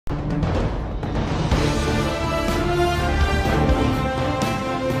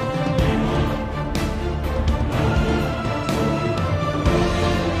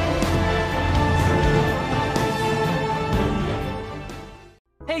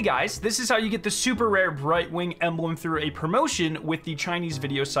Hey guys, this is how you get the super rare Brightwing Emblem through a promotion with the Chinese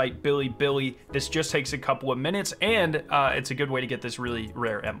video site Bilibili. This just takes a couple of minutes, and it's a good way to get this really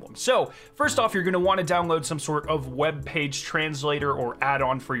rare emblem. So first off, you're going to want to download some sort of web page translator or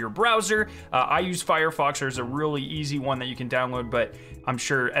add-on for your browser. I use Firefox. There's a really easy one that you can download, but I'm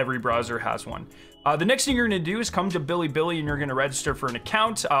sure every browser has one. The next thing you're going to do is come to Bilibili and you're going to register for an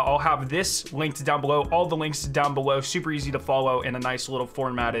account. I'll have this linked down below, all the links down below, super easy to follow, and a nice little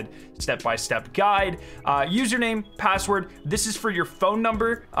formatted step-by-step guide. Username, password, this is for your phone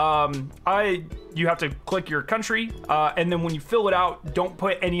number. You have to click your country, and then when you fill it out, don't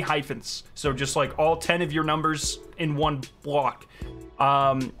put any hyphens. So just like all 10 of your numbers in one block.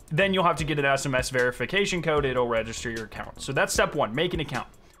 Then you'll have to get an SMS verification code. It'll register your account. So that's step one, make an account.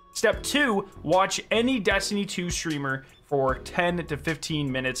 Step two, watch any Destiny 2 streamer for 10 to 15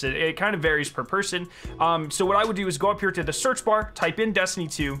 minutes. It kind of varies per person. So what I would do is go up here to the search bar, type in Destiny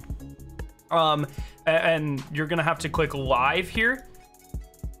 2, and you're gonna have to click live here,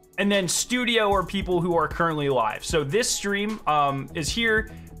 and then studio or people who are currently live. So this stream is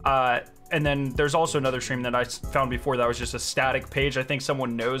here, and then there's also another stream that I found before that was just a static page. I think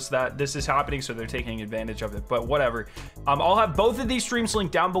someone knows that this is happening, so they're taking advantage of it, but whatever. I'll have both of these streams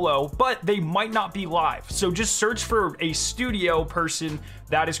linked down below, but they might not be live. So just search for a studio person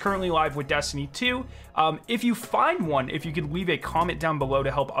that is currently live with Destiny 2. If you find one, if you could leave a comment down below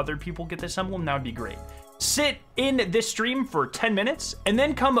to help other people get this emblem, that would be great. Sit in this stream for 10 minutes and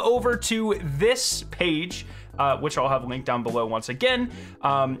then come over to this page, which I'll have linked down below once again.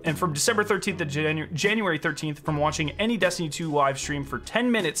 And from December 13th to January 13th, from watching any Destiny 2 live stream for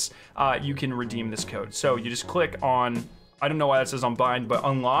 10 minutes, you can redeem this code. So you just click on, I don't know why that says on bind, but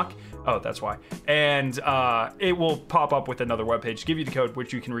unlock. Oh, that's why. And it will pop up with another webpage, give you the code,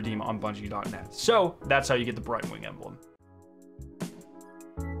 which you can redeem on Bungie.net. So that's how you get the Brightwing Emblem.